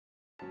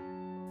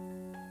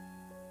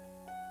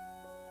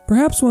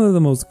Perhaps one of the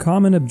most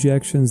common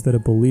objections that a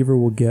believer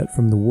will get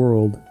from the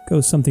world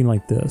goes something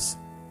like this.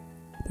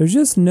 There's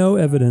just no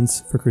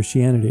evidence for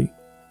Christianity.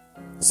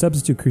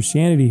 Substitute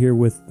Christianity here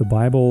with the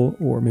Bible,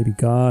 or maybe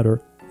God,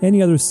 or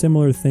any other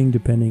similar thing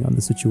depending on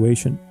the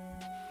situation.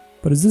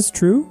 But is this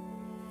true?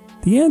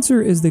 The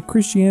answer is that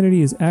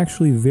Christianity is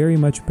actually very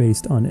much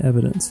based on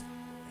evidence.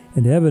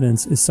 And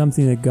evidence is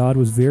something that God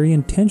was very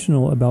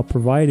intentional about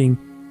providing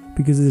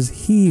because it is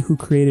He who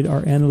created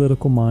our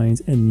analytical minds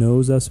and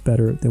knows us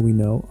better than we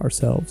know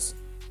ourselves.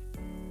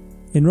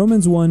 In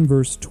Romans 1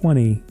 verse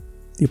 20,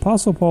 the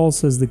Apostle Paul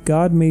says that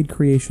God made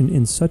creation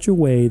in such a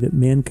way that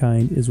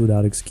mankind is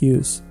without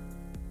excuse.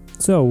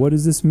 So, what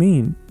does this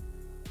mean?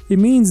 It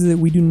means that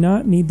we do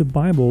not need the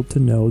Bible to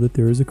know that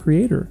there is a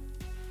Creator.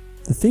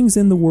 The things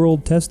in the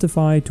world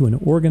testify to an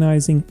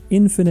organizing,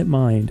 infinite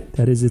mind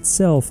that is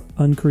itself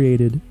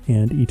uncreated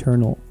and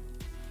eternal.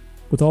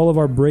 With all of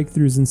our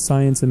breakthroughs in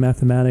science and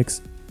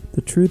mathematics, the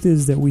truth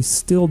is that we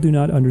still do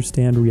not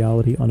understand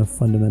reality on a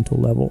fundamental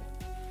level.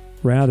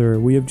 Rather,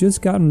 we have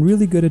just gotten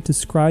really good at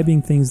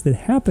describing things that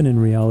happen in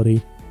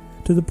reality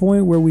to the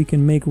point where we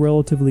can make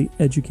relatively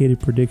educated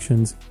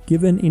predictions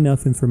given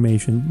enough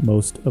information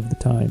most of the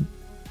time.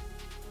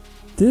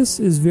 This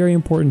is very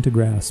important to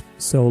grasp,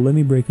 so let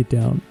me break it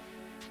down.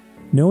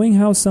 Knowing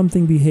how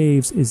something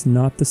behaves is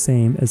not the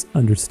same as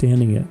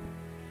understanding it.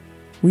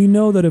 We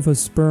know that if a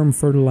sperm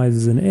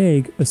fertilizes an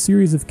egg, a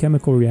series of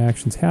chemical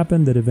reactions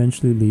happen that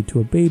eventually lead to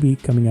a baby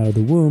coming out of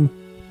the womb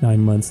 9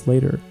 months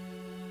later.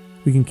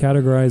 We can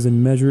categorize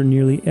and measure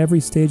nearly every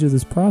stage of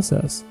this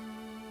process.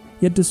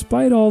 Yet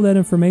despite all that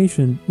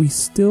information, we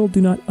still do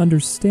not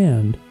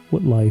understand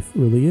what life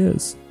really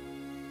is.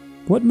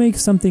 What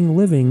makes something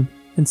living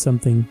and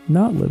something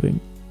not living?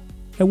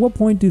 At what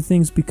point do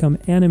things become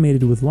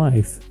animated with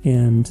life,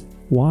 and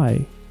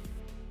why?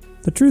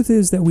 The truth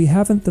is that we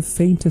haven't the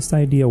faintest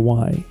idea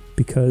why,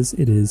 because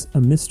it is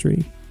a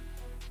mystery.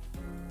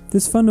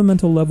 This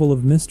fundamental level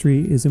of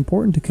mystery is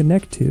important to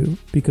connect to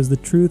because the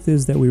truth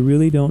is that we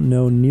really don't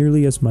know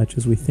nearly as much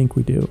as we think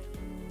we do.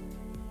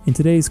 In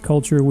today's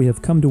culture, we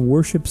have come to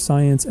worship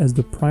science as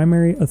the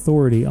primary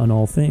authority on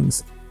all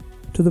things,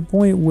 to the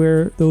point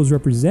where those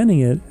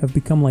representing it have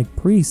become like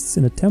priests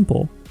in a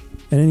temple,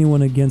 and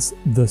anyone against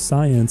the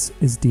science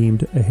is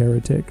deemed a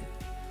heretic.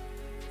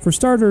 For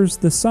starters,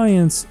 the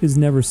science is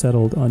never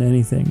settled on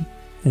anything,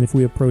 and if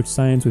we approach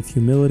science with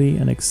humility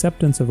and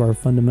acceptance of our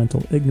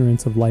fundamental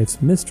ignorance of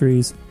life's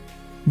mysteries,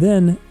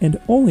 then, and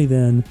only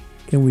then,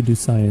 can we do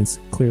science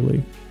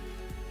clearly.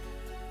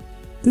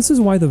 This is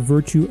why the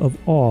virtue of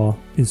awe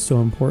is so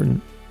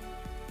important.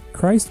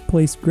 Christ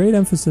placed great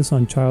emphasis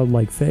on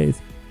childlike faith,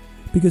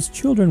 because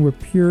children were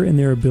pure in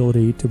their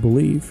ability to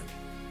believe.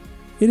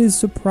 It is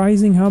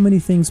surprising how many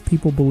things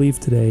people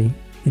believe today,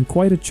 in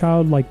quite a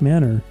childlike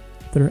manner,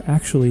 that are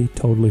actually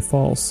totally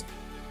false.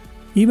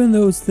 Even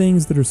those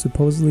things that are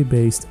supposedly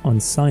based on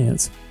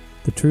science,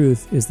 the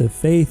truth is that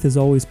faith is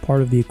always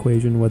part of the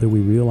equation whether we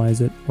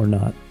realize it or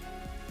not.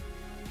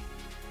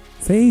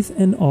 Faith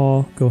and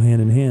awe go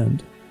hand in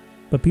hand,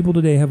 but people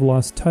today have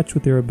lost touch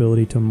with their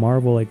ability to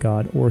marvel at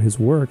God or His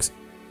works,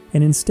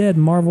 and instead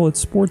marvel at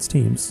sports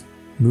teams,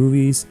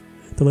 movies,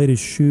 the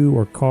latest shoe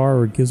or car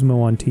or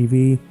gizmo on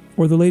TV,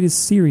 or the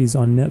latest series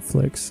on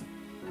Netflix.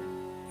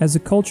 As a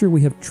culture,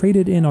 we have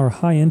traded in our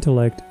high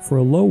intellect for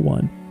a low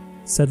one,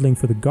 settling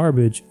for the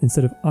garbage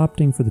instead of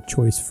opting for the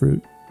choice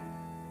fruit.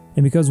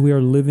 And because we are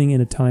living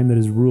in a time that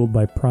is ruled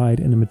by pride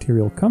and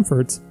material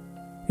comforts,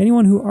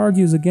 anyone who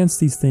argues against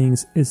these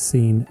things is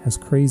seen as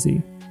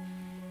crazy.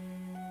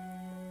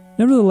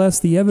 Nevertheless,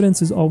 the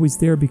evidence is always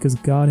there because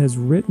God has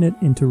written it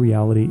into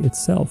reality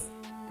itself.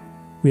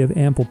 We have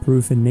ample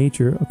proof in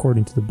nature,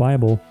 according to the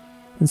Bible,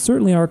 and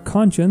certainly our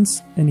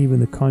conscience, and even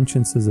the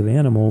consciences of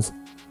animals,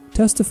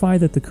 testify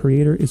that the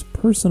Creator is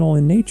personal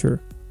in nature,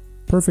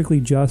 perfectly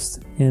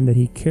just, and that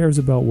He cares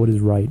about what is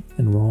right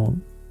and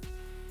wrong.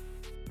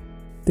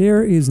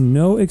 There is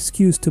no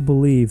excuse to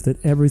believe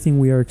that everything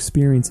we are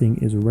experiencing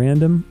is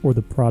random or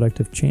the product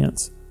of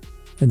chance.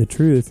 And the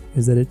truth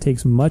is that it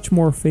takes much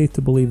more faith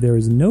to believe there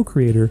is no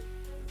Creator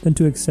than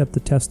to accept the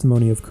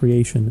testimony of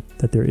creation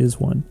that there is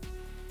one.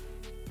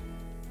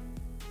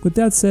 With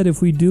that said,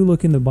 if we do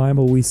look in the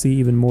Bible, we see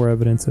even more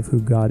evidence of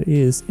who God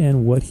is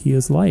and what He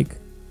is like.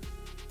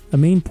 A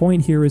main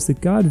point here is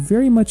that God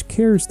very much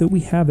cares that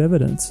we have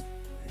evidence,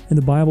 and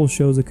the Bible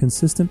shows a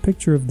consistent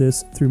picture of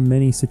this through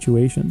many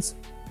situations.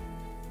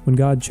 When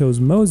God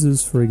chose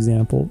Moses, for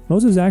example,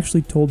 Moses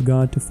actually told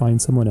God to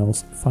find someone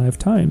else 5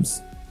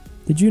 times.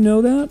 Did you know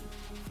that?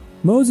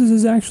 Moses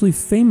is actually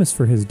famous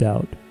for his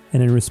doubt,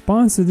 and in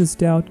response to this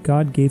doubt,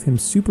 God gave him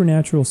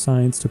supernatural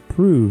signs to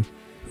prove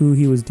who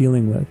he was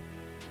dealing with,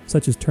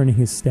 such as turning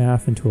his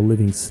staff into a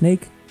living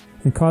snake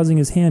and causing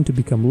his hand to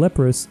become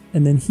leprous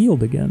and then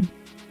healed again.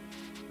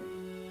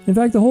 In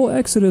fact, the whole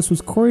Exodus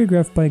was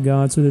choreographed by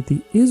God so that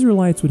the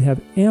Israelites would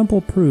have ample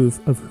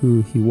proof of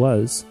who He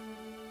was.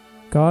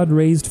 God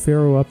raised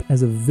Pharaoh up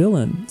as a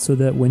villain so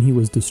that when he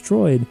was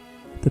destroyed,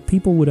 the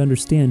people would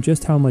understand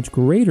just how much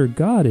greater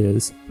God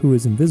is, who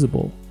is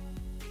invisible.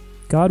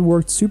 God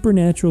worked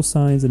supernatural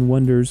signs and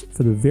wonders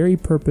for the very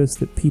purpose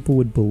that people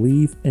would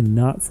believe and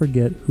not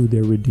forget who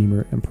their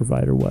Redeemer and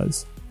Provider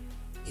was.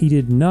 He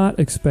did not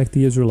expect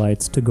the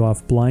Israelites to go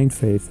off blind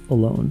faith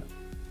alone.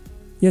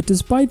 Yet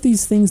despite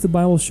these things, the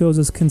Bible shows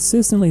us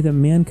consistently that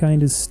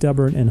mankind is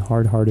stubborn and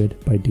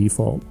hard-hearted by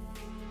default.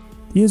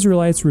 The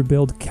Israelites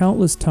rebelled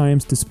countless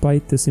times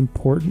despite this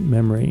important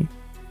memory,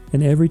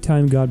 and every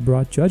time God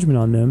brought judgment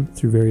on them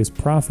through various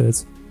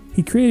prophets,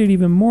 He created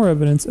even more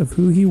evidence of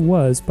who He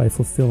was by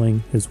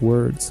fulfilling His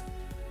words.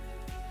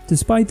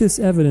 Despite this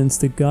evidence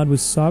that God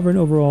was sovereign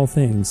over all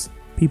things,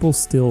 people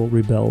still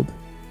rebelled.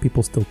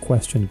 People still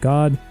questioned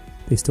God,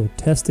 they still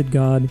tested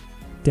God,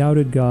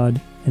 doubted God,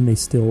 and they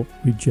still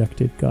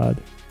rejected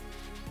God.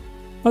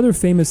 Other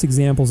famous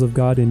examples of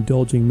God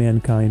indulging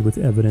mankind with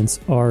evidence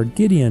are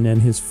Gideon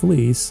and his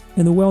fleece,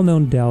 and the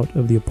well-known doubt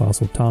of the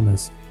Apostle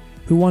Thomas,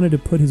 who wanted to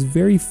put his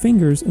very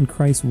fingers in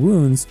Christ's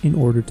wounds in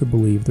order to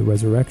believe the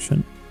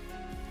resurrection.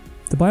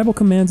 The Bible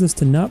commands us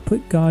to not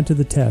put God to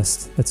the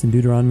test. That's in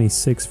Deuteronomy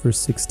 6 verse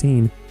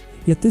 16.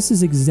 Yet this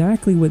is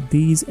exactly what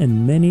these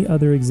and many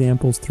other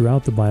examples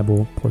throughout the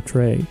Bible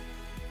portray.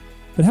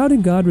 But how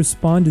did God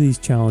respond to these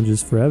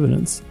challenges for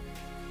evidence?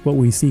 What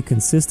we see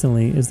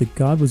consistently is that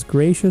God was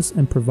gracious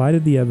and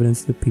provided the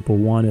evidence that people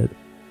wanted.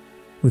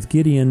 With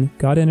Gideon,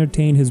 God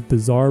entertained his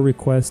bizarre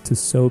request to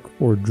soak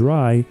or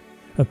dry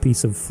a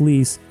piece of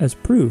fleece as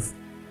proof.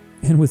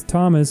 And with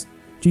Thomas,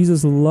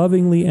 Jesus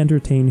lovingly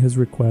entertained his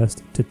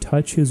request to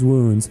touch his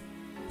wounds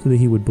so that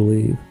he would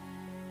believe.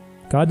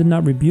 God did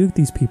not rebuke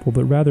these people,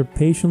 but rather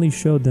patiently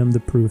showed them the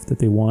proof that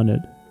they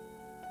wanted.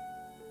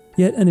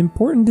 Yet an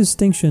important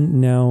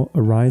distinction now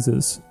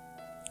arises.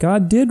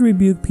 God did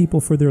rebuke people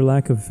for their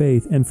lack of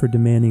faith and for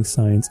demanding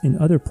signs in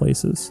other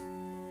places.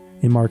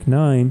 In Mark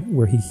 9,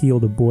 where he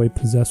healed a boy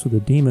possessed with a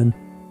demon,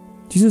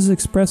 Jesus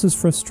expresses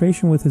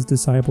frustration with his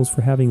disciples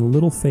for having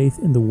little faith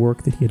in the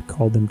work that he had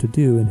called them to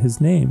do in his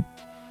name.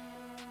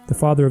 The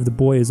father of the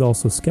boy is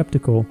also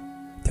skeptical,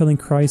 telling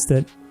Christ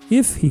that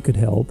if he could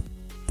help,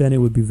 then it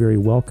would be very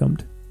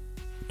welcomed.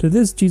 To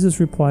this, Jesus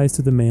replies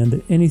to the man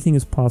that anything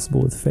is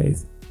possible with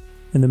faith,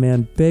 and the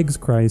man begs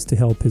Christ to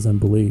help his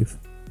unbelief.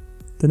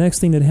 The next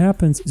thing that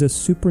happens is a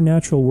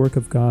supernatural work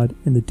of God,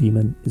 and the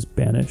demon is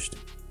banished.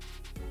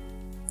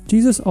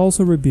 Jesus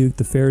also rebuked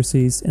the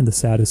Pharisees and the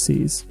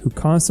Sadducees, who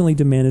constantly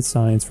demanded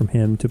signs from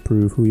him to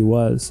prove who he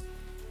was.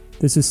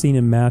 This is seen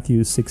in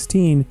Matthew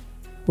 16,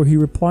 where he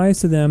replies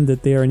to them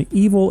that they are an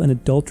evil and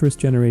adulterous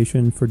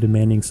generation for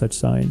demanding such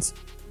signs.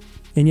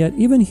 And yet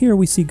even here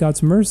we see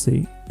God's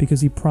mercy,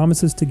 because he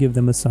promises to give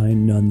them a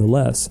sign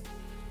nonetheless,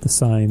 the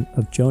sign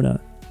of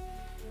Jonah.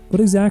 What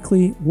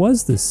exactly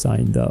was this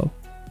sign, though?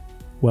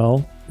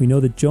 Well, we know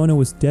that Jonah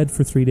was dead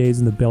for 3 days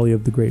in the belly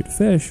of the great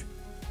fish,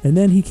 and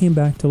then he came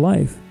back to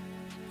life.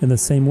 In the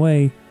same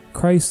way,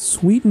 Christ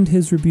sweetened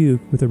his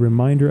rebuke with a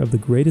reminder of the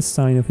greatest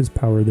sign of his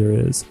power there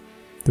is,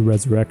 the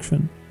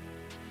resurrection.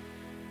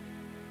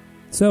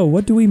 So,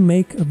 what do we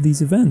make of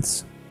these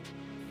events?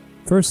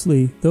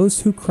 Firstly,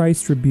 those who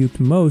Christ rebuked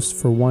most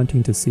for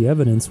wanting to see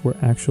evidence were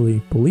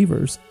actually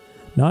believers,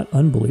 not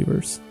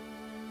unbelievers.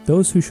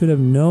 Those who should have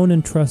known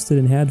and trusted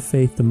and had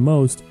faith the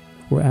most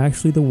were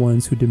actually the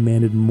ones who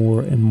demanded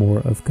more and more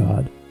of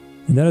God.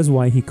 And that is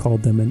why he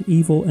called them an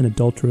evil and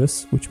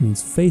adulterous, which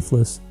means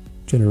faithless,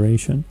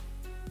 generation.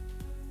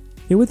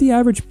 Yet with the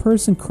average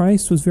person,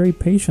 Christ was very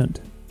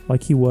patient,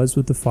 like he was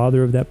with the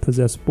father of that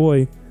possessed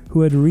boy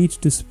who had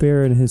reached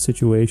despair in his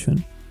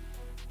situation.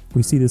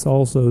 We see this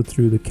also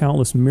through the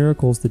countless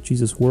miracles that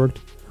Jesus worked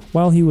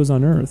while he was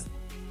on earth.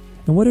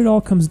 And what it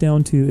all comes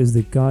down to is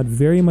that God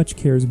very much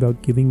cares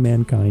about giving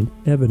mankind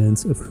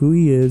evidence of who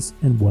he is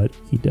and what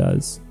he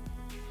does.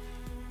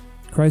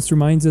 Christ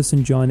reminds us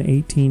in John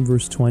 18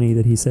 verse 20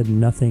 that he said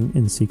nothing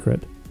in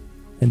secret.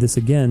 And this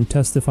again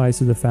testifies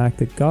to the fact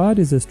that God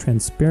is as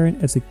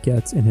transparent as it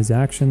gets in his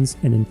actions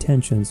and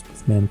intentions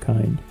with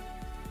mankind.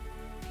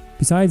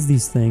 Besides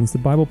these things, the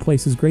Bible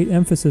places great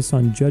emphasis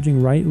on judging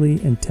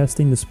rightly and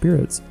testing the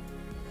spirits,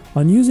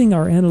 on using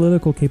our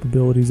analytical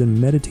capabilities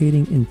and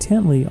meditating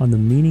intently on the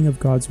meaning of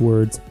God's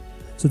words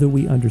so that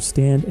we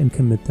understand and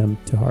commit them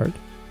to heart.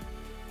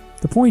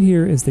 The point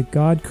here is that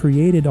God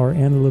created our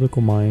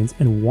analytical minds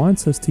and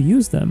wants us to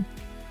use them.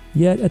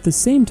 Yet at the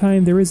same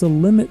time, there is a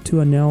limit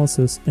to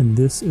analysis, and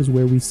this is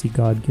where we see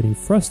God getting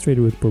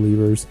frustrated with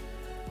believers,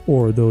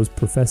 or those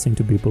professing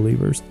to be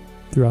believers,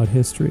 throughout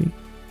history.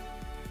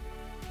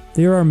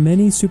 There are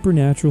many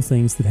supernatural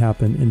things that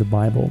happen in the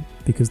Bible,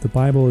 because the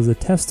Bible is a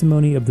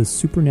testimony of the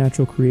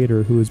supernatural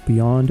creator who is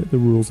beyond the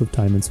rules of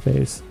time and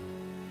space.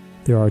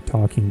 There are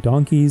talking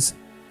donkeys,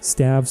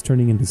 staves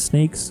turning into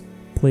snakes,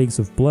 plagues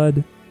of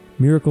blood,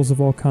 miracles of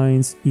all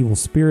kinds, evil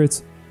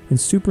spirits, and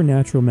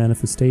supernatural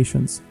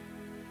manifestations.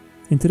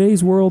 In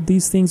today's world,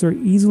 these things are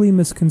easily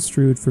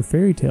misconstrued for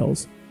fairy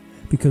tales,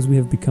 because we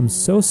have become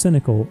so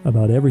cynical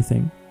about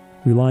everything,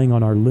 relying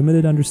on our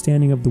limited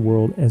understanding of the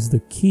world as the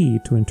key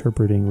to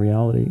interpreting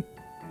reality.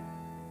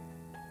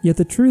 Yet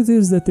the truth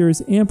is that there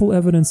is ample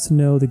evidence to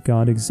know that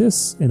God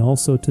exists and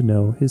also to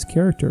know his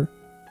character.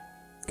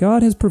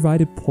 God has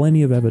provided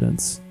plenty of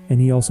evidence, and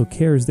He also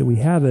cares that we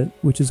have it,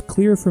 which is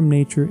clear from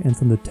nature and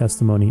from the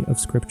testimony of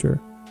Scripture.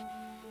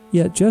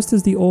 Yet, just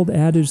as the old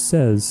adage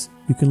says,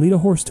 you can lead a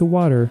horse to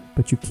water,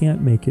 but you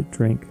can't make it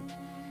drink.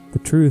 The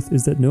truth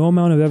is that no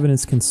amount of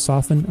evidence can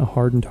soften a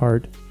hardened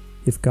heart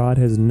if God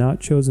has not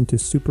chosen to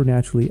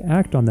supernaturally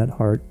act on that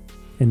heart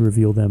and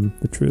reveal them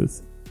the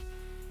truth.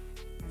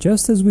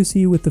 Just as we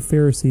see with the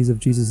Pharisees of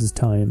Jesus'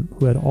 time,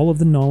 who had all of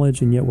the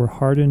knowledge and yet were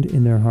hardened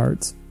in their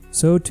hearts,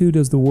 so too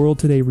does the world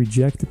today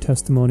reject the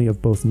testimony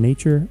of both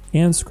nature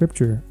and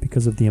Scripture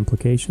because of the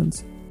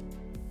implications.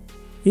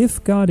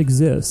 If God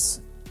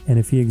exists, and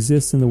if He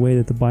exists in the way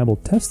that the Bible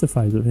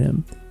testifies of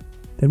Him,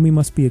 then we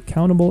must be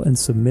accountable and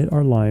submit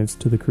our lives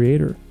to the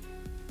Creator.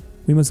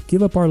 We must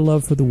give up our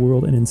love for the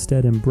world and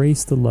instead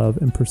embrace the love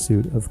and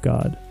pursuit of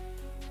God.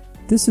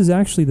 This is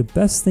actually the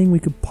best thing we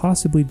could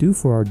possibly do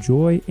for our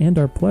joy and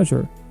our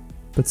pleasure,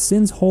 but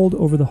sin's hold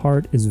over the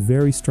heart is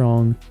very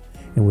strong,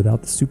 and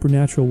without the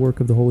supernatural work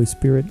of the Holy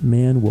Spirit,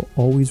 man will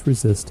always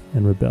resist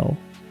and rebel.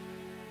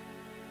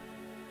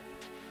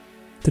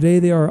 Today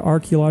there are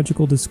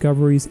archaeological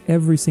discoveries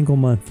every single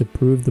month that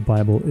prove the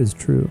Bible is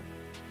true.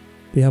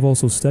 They have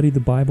also studied the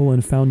Bible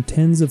and found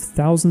tens of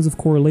thousands of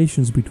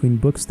correlations between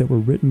books that were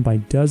written by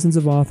dozens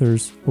of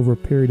authors over a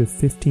period of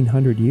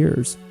 1,500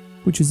 years,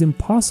 which is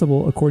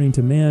impossible according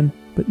to man,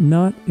 but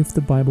not if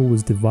the Bible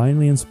was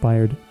divinely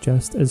inspired,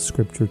 just as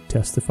Scripture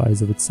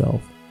testifies of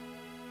itself.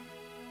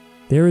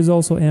 There is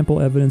also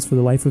ample evidence for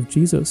the life of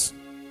Jesus,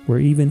 where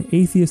even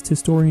atheist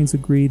historians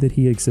agree that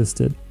He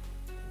existed,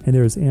 and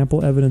there is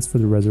ample evidence for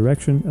the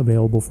resurrection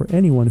available for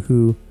anyone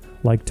who,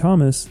 like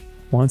Thomas,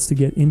 wants to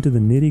get into the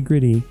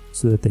nitty-gritty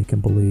so that they can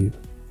believe.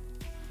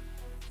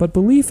 But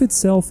belief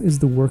itself is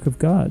the work of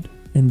God,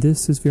 and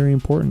this is very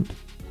important.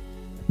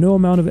 No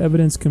amount of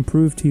evidence can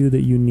prove to you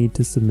that you need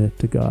to submit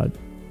to God.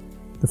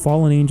 The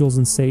fallen angels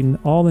and Satan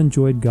all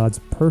enjoyed God's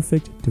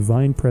perfect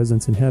divine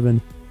presence in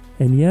heaven,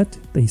 and yet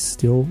they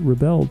still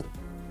rebelled.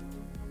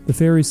 The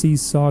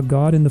Pharisees saw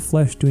God in the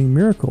flesh doing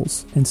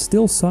miracles and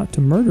still sought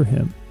to murder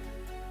Him.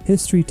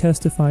 History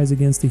testifies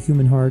against the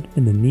human heart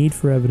and the need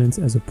for evidence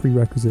as a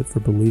prerequisite for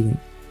believing,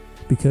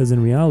 because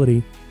in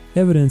reality,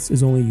 evidence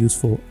is only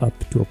useful up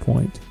to a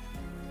point.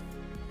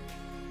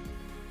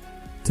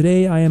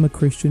 Today I am a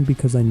Christian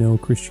because I know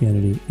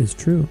Christianity is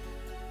true.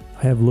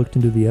 I have looked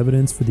into the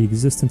evidence for the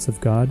existence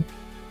of God,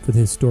 for the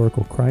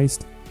historical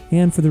Christ,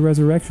 and for the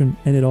resurrection,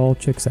 and it all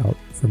checks out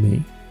for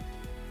me.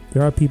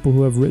 There are people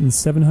who have written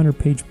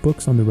 700-page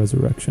books on the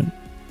resurrection,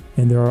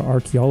 and there are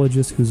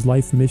archaeologists whose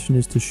life mission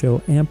is to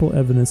show ample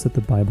evidence that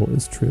the Bible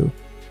is true.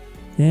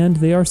 And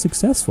they are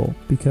successful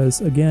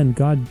because, again,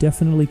 God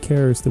definitely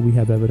cares that we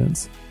have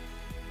evidence.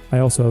 I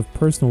also have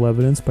personal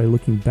evidence by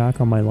looking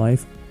back on my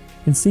life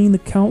and seeing the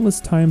countless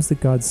times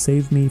that God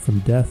saved me from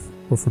death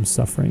or from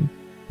suffering.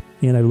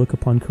 And I look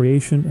upon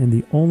creation, and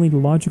the only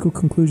logical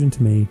conclusion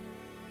to me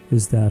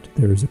is that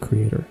there is a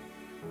Creator.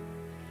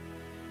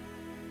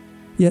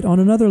 Yet on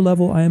another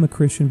level, I am a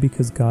Christian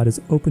because God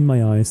has opened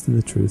my eyes to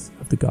the truth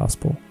of the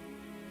gospel.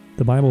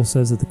 The Bible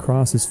says that the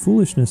cross is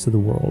foolishness to the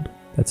world.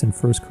 That's in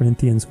 1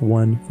 Corinthians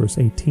 1, verse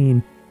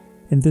 18,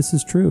 and this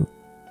is true.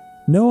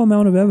 No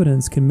amount of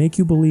evidence can make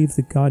you believe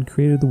that God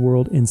created the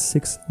world in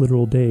 6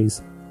 literal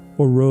days,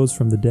 or rose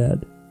from the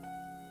dead.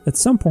 At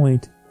some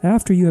point,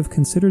 after you have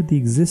considered the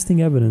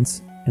existing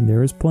evidence, and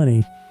there is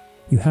plenty,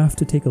 you have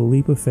to take a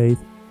leap of faith,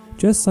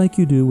 just like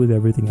you do with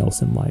everything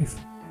else in life.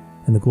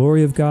 And the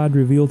glory of God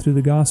revealed through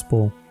the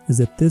gospel is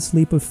that this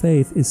leap of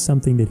faith is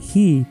something that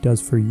He does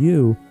for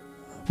you,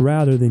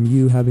 rather than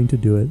you having to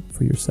do it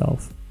for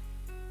yourself.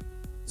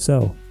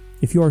 So,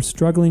 if you are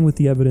struggling with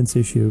the evidence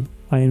issue,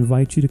 I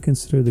invite you to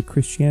consider that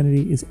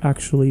Christianity is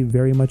actually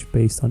very much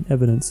based on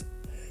evidence,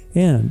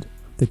 and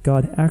that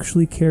God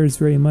actually cares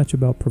very much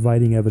about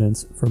providing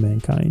evidence for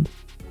mankind.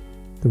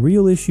 The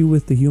real issue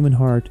with the human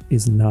heart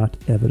is not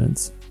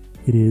evidence.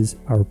 It is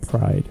our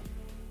pride.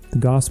 The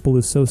gospel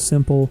is so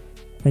simple,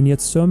 and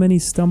yet so many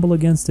stumble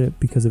against it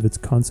because of its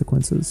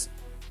consequences.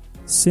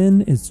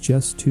 Sin is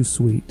just too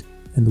sweet,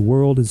 and the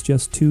world is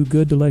just too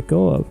good to let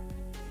go of.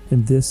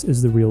 And this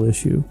is the real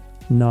issue,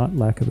 not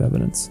lack of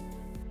evidence.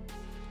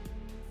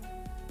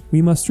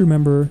 We must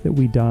remember that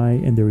we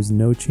die and there is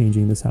no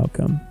changing this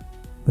outcome.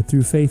 But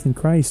through faith in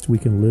Christ, we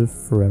can live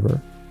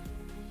forever.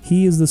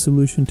 He is the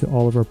solution to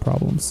all of our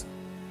problems.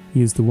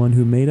 He is the one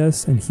who made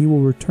us, and He will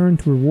return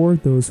to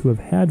reward those who have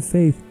had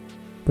faith,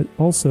 but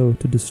also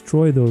to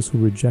destroy those who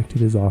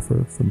rejected His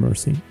offer for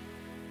mercy.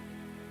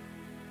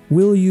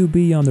 Will you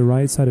be on the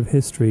right side of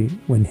history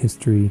when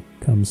history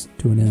comes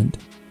to an end?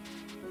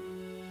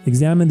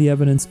 Examine the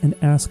evidence and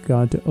ask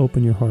God to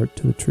open your heart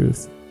to the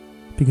truth,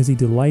 because He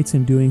delights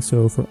in doing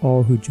so for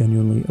all who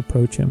genuinely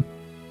approach Him.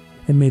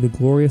 And may the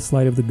glorious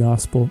light of the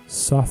gospel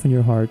soften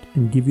your heart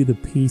and give you the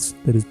peace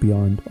that is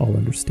beyond all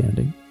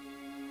understanding.